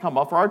come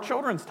up for our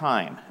children's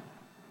time.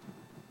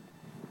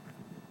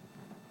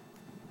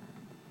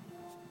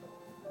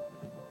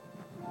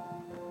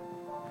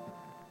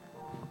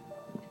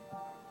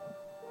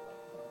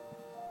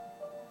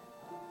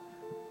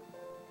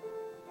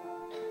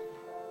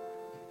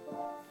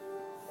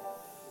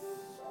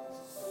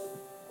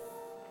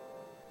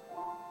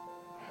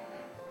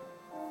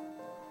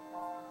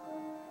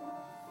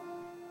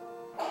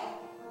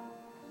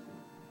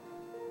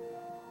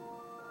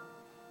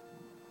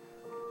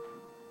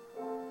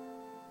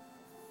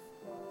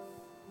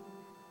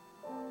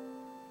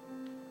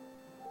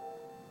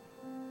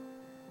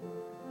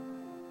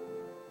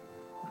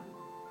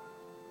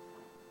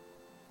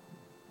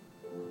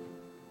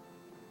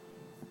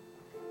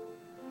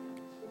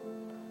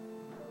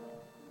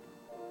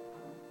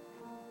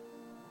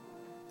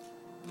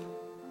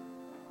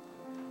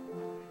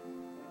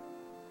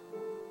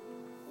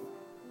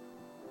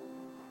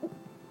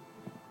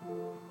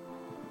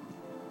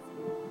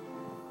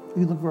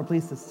 You look for a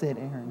place to sit,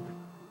 Aaron.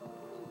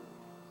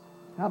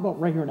 How about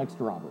right here next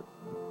to Robert?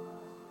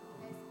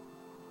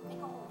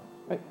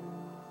 Right.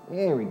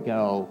 There we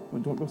go. Do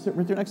you want to go sit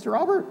right there next to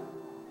Robert?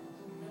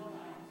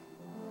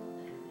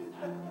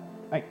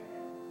 Right.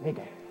 There you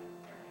go.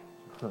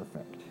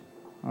 Perfect.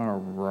 All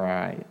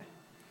right.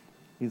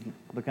 He's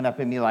looking up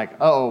at me like,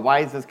 oh,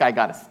 why has this guy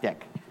got a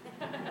stick?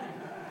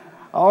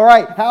 All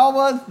right. How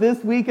was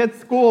this week at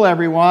school,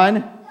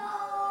 everyone?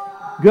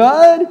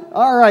 Good?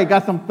 All right.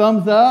 Got some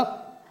thumbs up?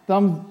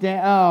 Thumbs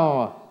down.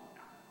 Oh.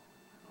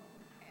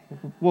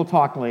 We'll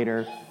talk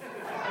later.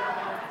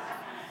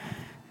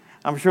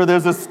 I'm sure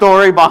there's a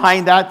story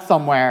behind that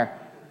somewhere.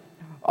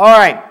 All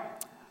right.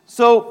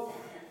 So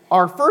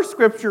our first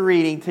scripture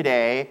reading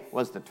today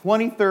was the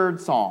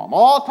 23rd Psalm,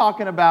 all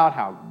talking about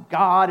how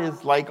God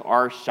is like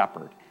our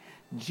shepherd.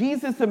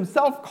 Jesus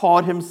himself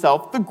called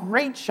himself the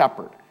Great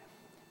Shepherd.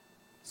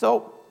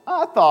 So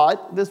I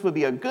thought this would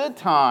be a good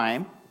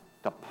time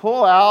to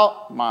pull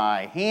out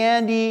my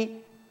handy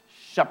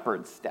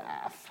shepherd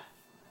staff.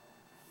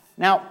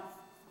 Now,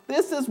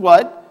 this is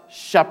what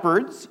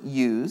shepherds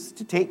use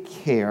to take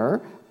care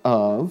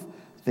of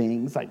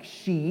things like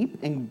sheep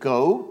and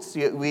goats.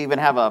 We even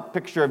have a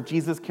picture of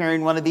Jesus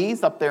carrying one of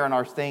these up there in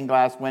our stained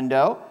glass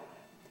window.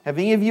 Have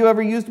any of you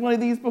ever used one of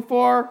these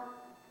before?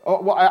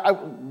 Oh,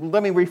 well,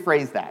 let me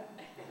rephrase that.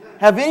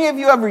 Have any of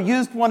you ever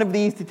used one of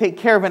these to take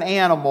care of an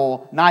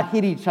animal, not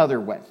hit each other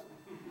with?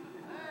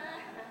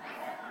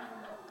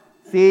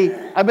 See,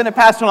 I've been a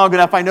pastor long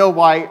enough, I know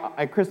why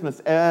at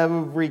Christmas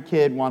every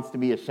kid wants to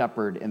be a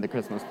shepherd in the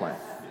Christmas play.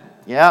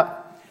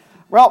 Yep.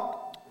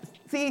 Well,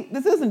 see,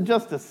 this isn't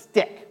just a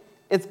stick.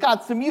 It's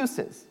got some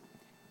uses.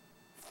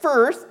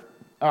 First,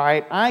 all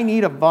right, I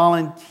need a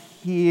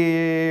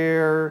volunteer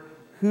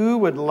who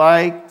would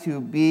like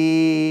to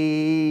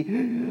be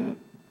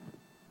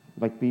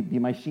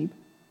my sheep?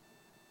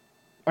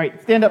 All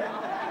right, stand up.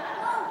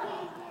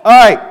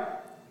 All right,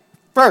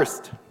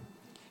 first,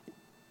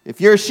 if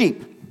you're a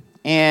sheep,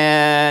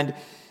 and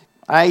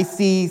I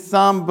see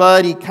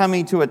somebody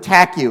coming to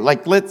attack you.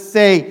 Like, let's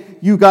say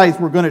you guys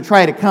were going to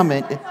try to come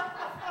in. All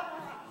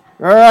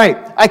right,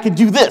 I can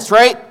do this,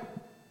 right?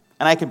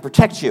 And I can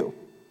protect you.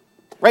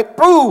 Right?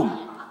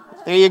 Boom!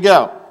 There you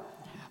go.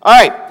 All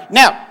right,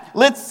 now,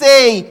 let's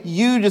say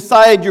you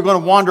decide you're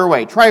going to wander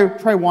away.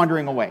 Try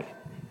wandering away.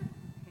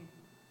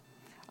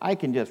 I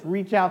can just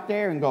reach out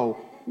there and go,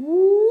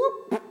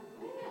 whoop.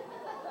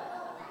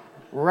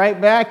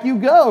 Right back you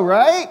go,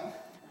 right?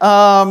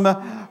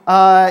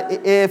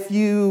 If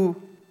you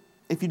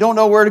don't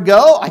know where to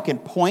go, I can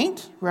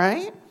point,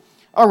 right?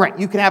 All right,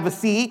 you can have a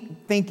seat.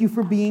 Thank you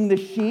for being the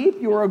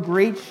sheep. You're a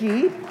great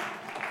sheep.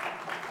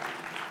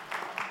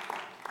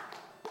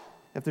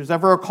 If there's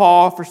ever a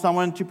call for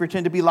someone to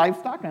pretend to be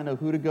livestock, I know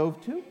who to go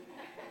to.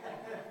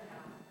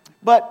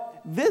 But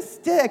this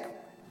stick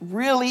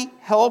really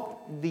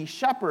helped the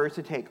shepherds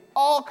to take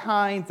all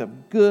kinds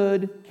of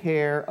good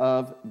care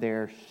of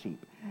their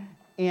sheep.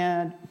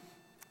 And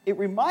it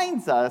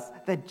reminds us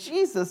that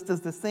Jesus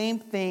does the same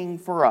thing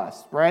for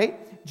us,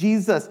 right?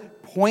 Jesus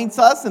points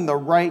us in the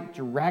right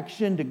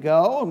direction to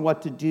go and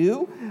what to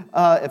do.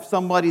 If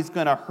somebody's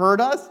going to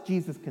hurt us,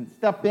 Jesus can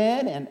step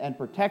in and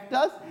protect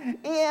us.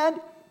 And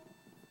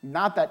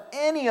not that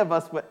any of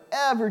us would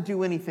ever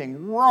do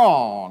anything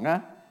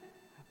wrong,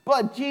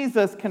 but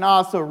Jesus can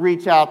also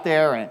reach out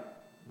there and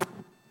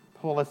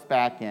pull us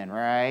back in,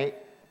 right?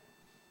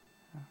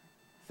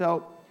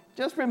 So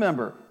just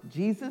remember,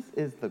 Jesus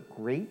is the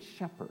great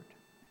shepherd.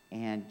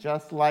 And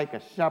just like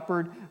a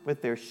shepherd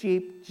with their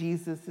sheep,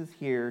 Jesus is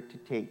here to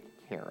take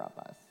care of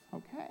us.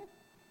 Okay?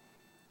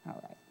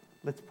 All right,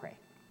 let's pray.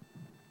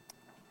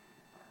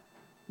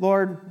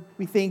 Lord,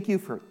 we thank you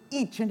for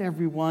each and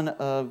every one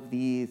of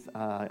these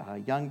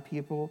young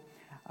people.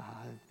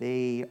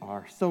 They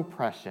are so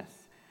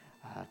precious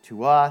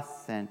to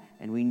us, and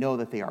we know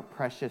that they are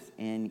precious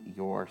in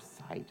your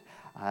sight.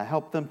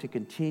 Help them to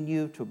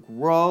continue to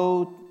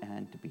grow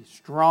and to be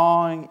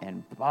strong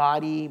in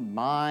body,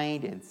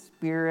 mind, and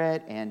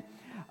spirit, and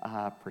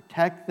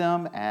protect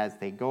them as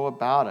they go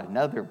about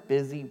another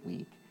busy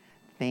week.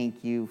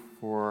 thank you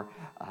for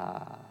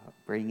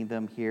bringing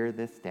them here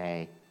this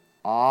day.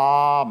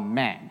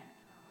 Amen.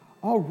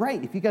 All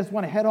right, if you guys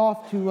want to head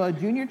off to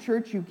junior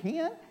church, you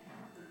can.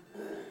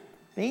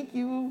 Thank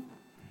you.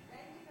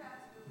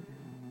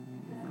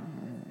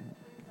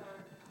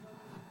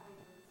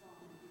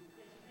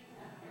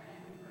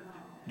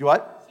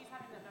 What? She's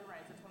having them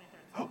memorize the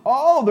 23rd Psalm.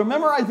 Oh, they're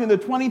memorizing the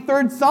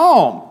 23rd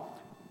Psalm.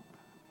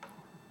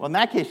 Well, in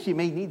that case, she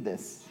may need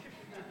this.